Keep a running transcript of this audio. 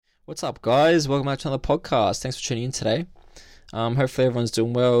What's up, guys? Welcome back to another podcast. Thanks for tuning in today. Hopefully everyone's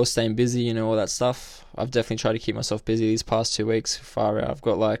doing well, staying busy, all that stuff. I've definitely tried to keep myself busy these past 2 weeks. Far out. I've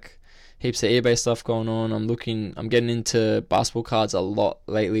got like heaps of eBay stuff going on. I'm getting into basketball cards a lot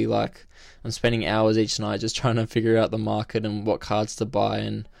lately. Like I'm spending hours each night just trying to figure out the market and what cards to buy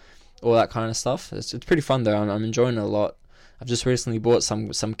and all that kind of stuff. It's pretty fun though. I'm enjoying it a lot. I've just recently bought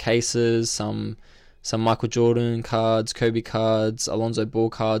some cases, some Michael Jordan cards, Kobe cards, Alonzo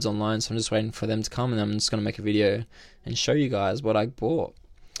Ball cards online, so I'm just waiting for them to come, and I'm just going to make a video and show you guys what I bought.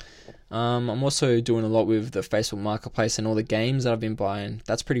 I'm also doing a lot with the Facebook Marketplace and all the games that I've been buying.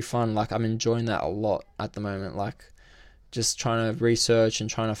 That's pretty fun. Like, I'm enjoying that a lot at the moment. Like, just trying to research and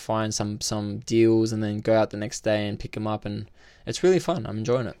trying to find some deals and then go out the next day and pick them up, and it's really fun. I'm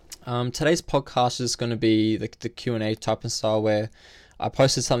enjoying it. Today's podcast is going to be the Q&A type of style where I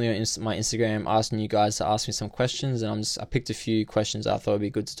posted something on my Instagram asking you guys to ask me some questions, and I picked a few questions I thought would be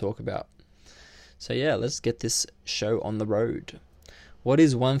good to talk about. So yeah, let's get this show on the road. What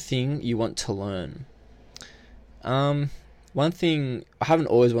is one thing you want to learn? One thing I haven't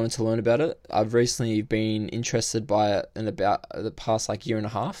always wanted to learn about it. I've recently been interested by it in about the past year and a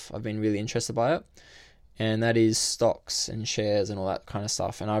half. I've been really interested by it, and that is stocks and shares and all that kind of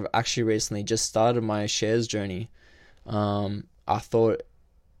stuff. And I've actually recently just started my shares journey. I thought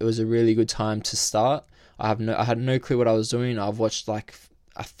it was a really good time to start. I had no clue what I was doing. I've watched like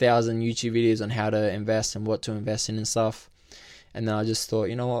 1,000 YouTube videos on how to invest and what to invest in and stuff. And then I just thought,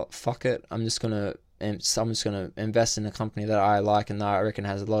 you know what, fuck it. I'm just gonna invest in a company that I like and that I reckon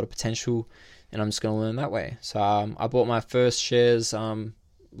has a lot of potential, and I'm just gonna learn that way. So I bought my first shares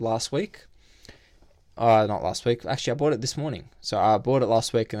last week. Not last week. Actually, I bought it this morning. So I bought it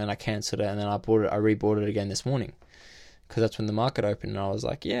last week and then I cancelled it, and then I rebought it again this morning, because that's when the market opened, and I was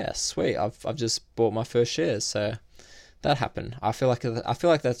like, yeah, sweet, I've just bought my first shares. So that happened. I feel like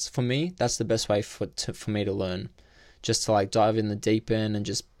that's, for me, that's the best way for me to learn, just to dive in the deep end and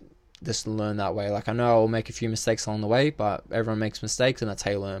just learn that way. I know I'll make a few mistakes along the way, but everyone makes mistakes, and that's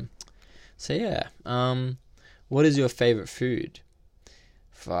how you learn. So yeah, what is your favorite food?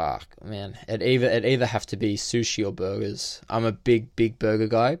 Fuck, man, it either have to be sushi or burgers. I'm a big burger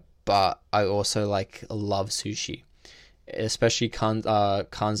guy, but I also love sushi. Especially Kanzo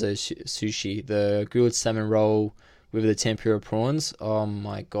sushi, the grilled salmon roll with the tempura prawns. Oh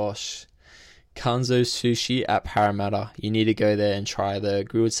my gosh, Kanzo sushi at Parramatta. You need to go there and try the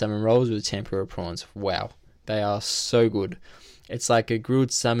grilled salmon rolls with the tempura prawns. Wow, they are so good. It's like a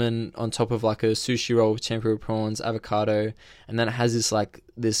grilled salmon on top of a sushi roll with tempura prawns, avocado, and then it has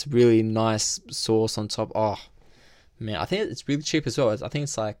this really nice sauce on top. Oh man, I think it's really cheap as well. I think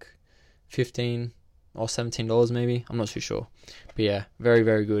it's $15 or $17 maybe. I'm not too sure. But yeah, very,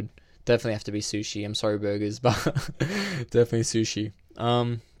 very good. Definitely have to be sushi. I'm sorry, burgers, but definitely sushi.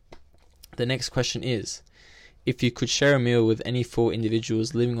 The next question is, if you could share a meal with any 4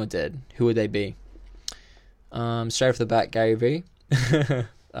 individuals, living or dead, who would they be? Straight off the bat, Gary Vee.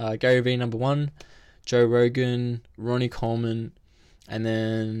 Gary Vee, number 1. Joe Rogan, Ronnie Coleman, and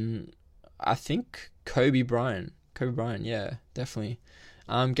then I think Kobe Bryant. Yeah, definitely.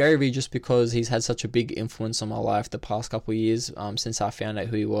 Gary Vee, just because he's had such a big influence on my life the past couple of years, since I found out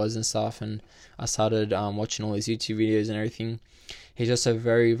who he was and stuff, and I started watching all his YouTube videos and everything. He's just a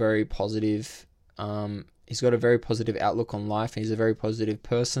very, very positive, he's got a very positive outlook on life. He's a very positive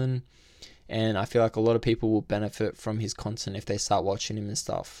person, and I feel like a lot of people will benefit from his content if they start watching him and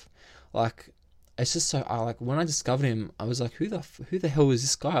stuff. It's just so, when I discovered him, I was like, who the hell is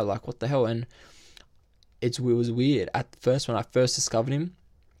this guy? What the hell? And it was weird. At first, when I first discovered him,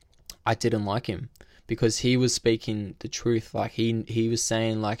 I didn't like him because he was speaking the truth. He was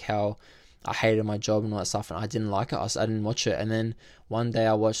saying how I hated my job and all that stuff, and I didn't like it. I didn't watch it. And then one day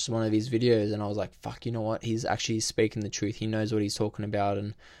I watched one of his videos and I was like, fuck, you know what? He's actually speaking the truth. He knows what he's talking about.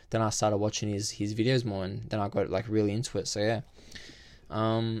 And then I started watching his videos more, and then I got really into it. So yeah.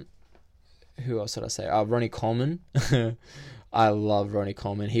 Who else did I say? Ronnie Coleman. I love Ronnie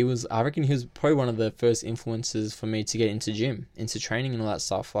Coleman. I reckon he was probably one of the first influences for me to get into training and all that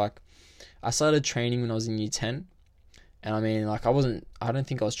stuff. I started training when I was in year 10. And I don't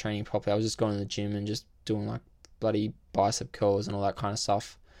think I was training properly. I was just going to the gym and just doing bloody bicep curls and all that kind of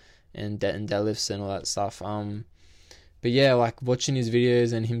stuff, and deadlifts and all that stuff. But yeah, watching his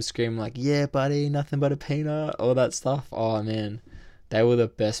videos and him screaming yeah, buddy, nothing but a peanut, all that stuff. Oh man, they were the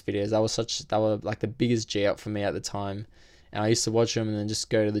best videos. That were the biggest G up for me at the time. And I used to watch them and then just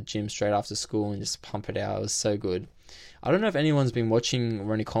go to the gym straight after school and just pump it out. It was so good. I don't know if anyone's been watching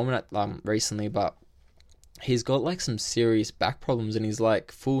Ronnie Coleman recently, but he's got some serious back problems, and he's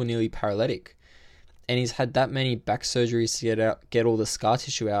nearly paralytic. and he's had that many back surgeries to get all the scar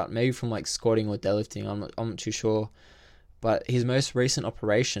tissue out, maybe from like squatting or deadlifting. I'm not too sure, but his most recent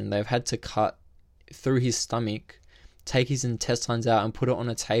operation, they've had to cut through his stomach, take his intestines out, and put it on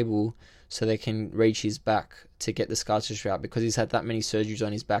a table so they can reach his back to get the scar tissue out, because he's had that many surgeries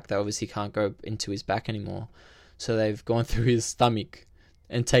on his back that obviously can't go into his back anymore. So they've gone through his stomach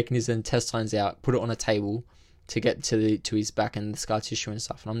and taken his intestines out, put it on a table to get to his back and the scar tissue and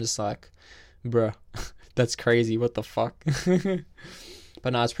stuff. And I'm just like, bruh, that's crazy. What the fuck?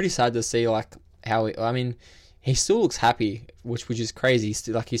 But no, it's pretty sad to see like how he still looks happy, which is crazy.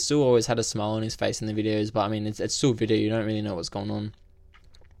 He still always had a smile on his face in the videos, but I mean, it's still video. You don't really know what's going on.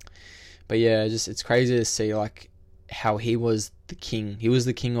 But yeah, it's crazy to see like how he was the king. He was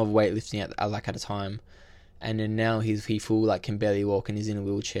the king of weightlifting at a time, and then now he full like can barely walk and he's in a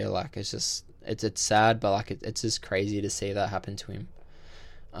wheelchair. Like it's sad, but like it's just crazy to see that happen to him.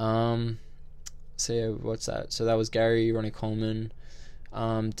 So yeah, what's that? So that was Gary, Ronnie Coleman.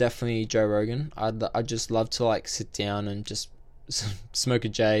 Definitely Joe Rogan. I'd just love to like sit down and just smoke a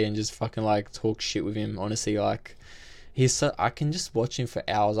J and just fucking like talk shit with him. Honestly, like I can just watch him for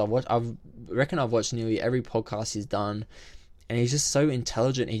hours. I reckon I've watched nearly every podcast he's done, and he's just so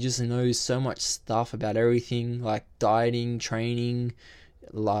intelligent. He just knows so much stuff about everything, like dieting, training,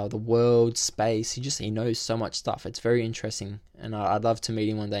 the world, space. He knows so much stuff. It's very interesting, and I'd love to meet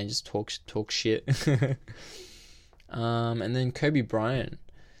him one day and just talk shit. And then Kobe Bryant,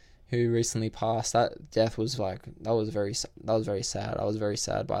 who recently passed. That death was like that was very sad. I was very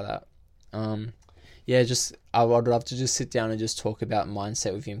sad by that. Yeah, I would love to just sit down and just talk about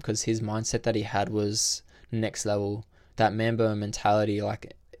mindset with him, because his mindset that he had was next level. That Mamba mentality,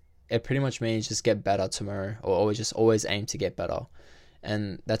 like it pretty much means just get better tomorrow, or always aim to get better.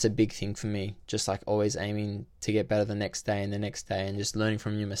 And that's a big thing for me, just like always aiming to get better the next day and the next day, and just learning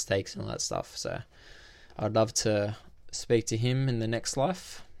from your mistakes and all that stuff. So I'd love to speak to him in the next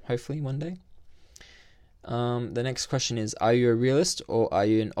life, hopefully one day. The next question is, are you a realist or are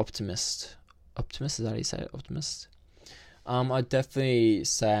you an optimist? Optimist, is that how you say it? Optimist? I'd definitely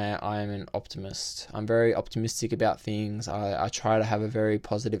say I am an optimist. I'm very optimistic about things. I try to have a very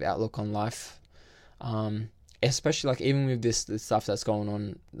positive outlook on life. Especially like even with this stuff that's going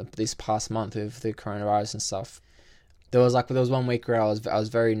on this past month with the coronavirus and stuff. There was 1 week where I was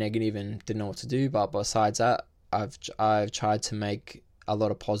very negative and didn't know what to do. But besides that, I've tried to make a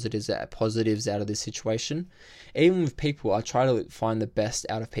lot of positives out of this situation. Even with people, I try to find the best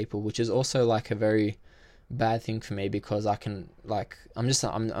out of people, which is also like a very bad thing for me, because I can like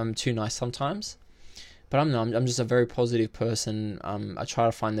I'm too nice sometimes. But I'm just a very positive person. I try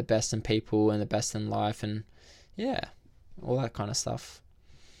to find the best in people and the best in life, and yeah, all that kind of stuff.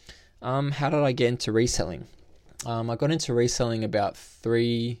 How did I get into reselling? I got into reselling about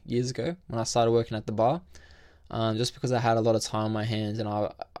 3 years ago when I started working at the bar. Just because I had a lot of time on my hands, and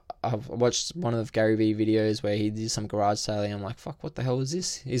I've watched one of Gary Vee videos where he did some garage selling. I'm like, fuck, what the hell is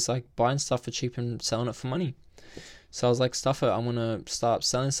this? He's like buying stuff for cheap and selling it for money. So I was like, stuff it, I'm gonna start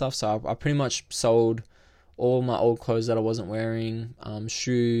selling stuff. So I pretty much sold all my old clothes that I wasn't wearing,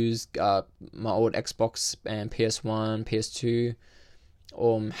 shoes, my old Xbox and PS1, PS2,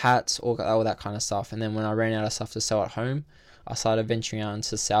 hats, all that kind of stuff. And then when I ran out of stuff to sell at home, I started venturing out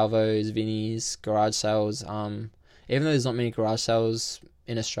into Salvos, Vinnies, garage sales. Even though there's not many garage sales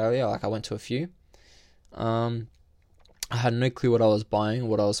in Australia, like I went to a few. I had no clue what I was buying,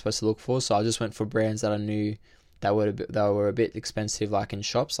 what I was supposed to look for, so I just went for brands that I knew that were a bit expensive, like in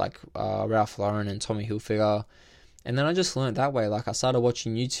shops, like Ralph Lauren and Tommy Hilfiger. And then I just learned that way. Like I started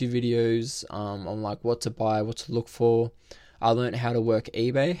watching YouTube videos on like what to buy, what to look for. I learned how to work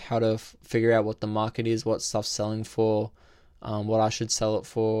eBay, how to figure out what the market is, what stuff's selling for, what I should sell it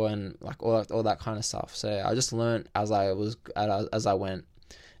for, and like all that kind of stuff. So I just learned as I went.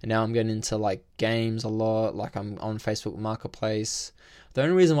 And now I'm getting into like games a lot. Like I'm on Facebook Marketplace. The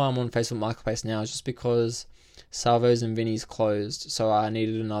only reason why I'm on Facebook Marketplace now is just because Salvos and Vinnies closed, so I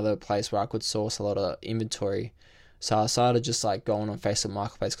needed another place where I could source a lot of inventory. So I started just like going on Facebook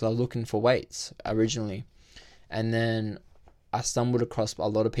Marketplace because I was looking for weights originally, and then I stumbled across a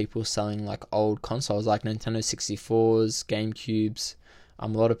lot of people selling like old consoles, like Nintendo 64s, GameCubes, a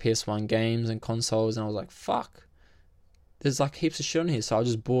lot of PS1 games and consoles, and I was like, fuck, there's like heaps of shit on here. So I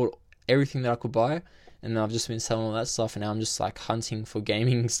just bought everything that I could buy, and I've just been selling all that stuff, and now I'm just like hunting for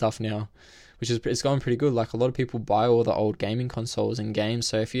gaming stuff now, it's going pretty good. Like a lot of people buy all the old gaming consoles and games,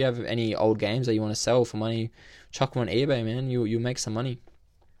 so if you have any old games that you want to sell for money, chuck them on eBay, man. You'll make some money.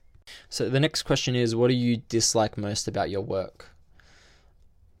 So the next question is, what do you dislike most about your work?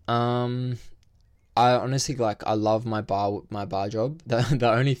 I I honestly like, I love my bar job.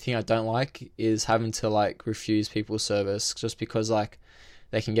 The only thing I don't like is having to like refuse people's service, just because like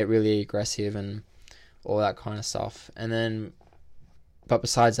they can get really aggressive and all that kind of stuff. And then, but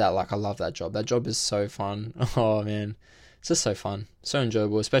besides that, like, I love that job. That job is so fun. Oh man, it's just so fun, so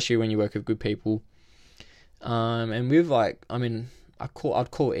enjoyable, especially when you work with good people. And with like, I mean, I'd call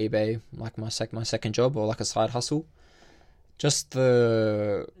eBay like my second job, or like a side hustle. Just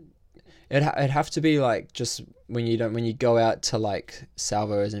it'd have to be like, just when you go out to like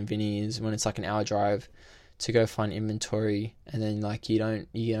Salvos and Vinnies, when it's like an hour drive to go find inventory, and then like you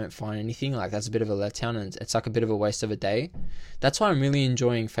don't find anything, like that's a bit of a letdown, and it's like a bit of a waste of a day. That's why I'm really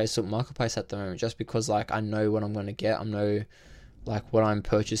enjoying Facebook Marketplace at the moment, just because like I know what I'm going to get, I know like what I'm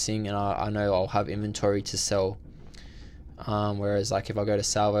purchasing, and I know I'll have inventory to sell. Whereas like if I go to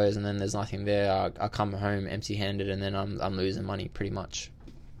Salvos and then there's nothing there, I come home empty-handed, and then I'm losing money pretty much.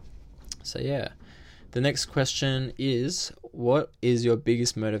 So yeah, the next question is, what is your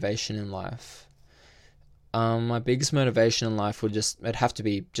biggest motivation in life? My biggest motivation in life it'd have to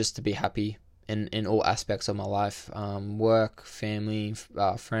be just to be happy in all aspects of my life. Work, family,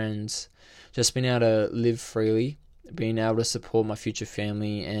 friends, just being able to live freely, being able to support my future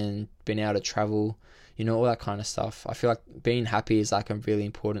family, and being able to travel, all that kind of stuff. I feel like being happy is like a really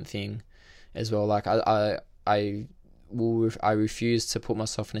important thing as well. Like I refuse to put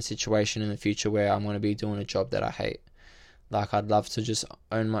myself in a situation in the future where I'm going to be doing a job that I hate. Like, I'd love to just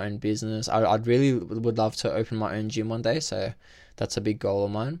own my own business. I'd really would love to open my own gym one day, so that's a big goal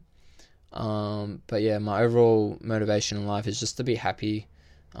of mine. But yeah, my overall motivation in life is just to be happy,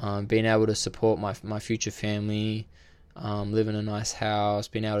 being able to support my future family, live in a nice house,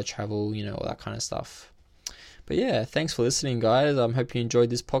 being able to travel, all that kind of stuff. But yeah, thanks for listening, guys. I hope you enjoyed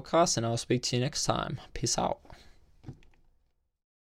this podcast, and I'll speak to you next time. Peace out.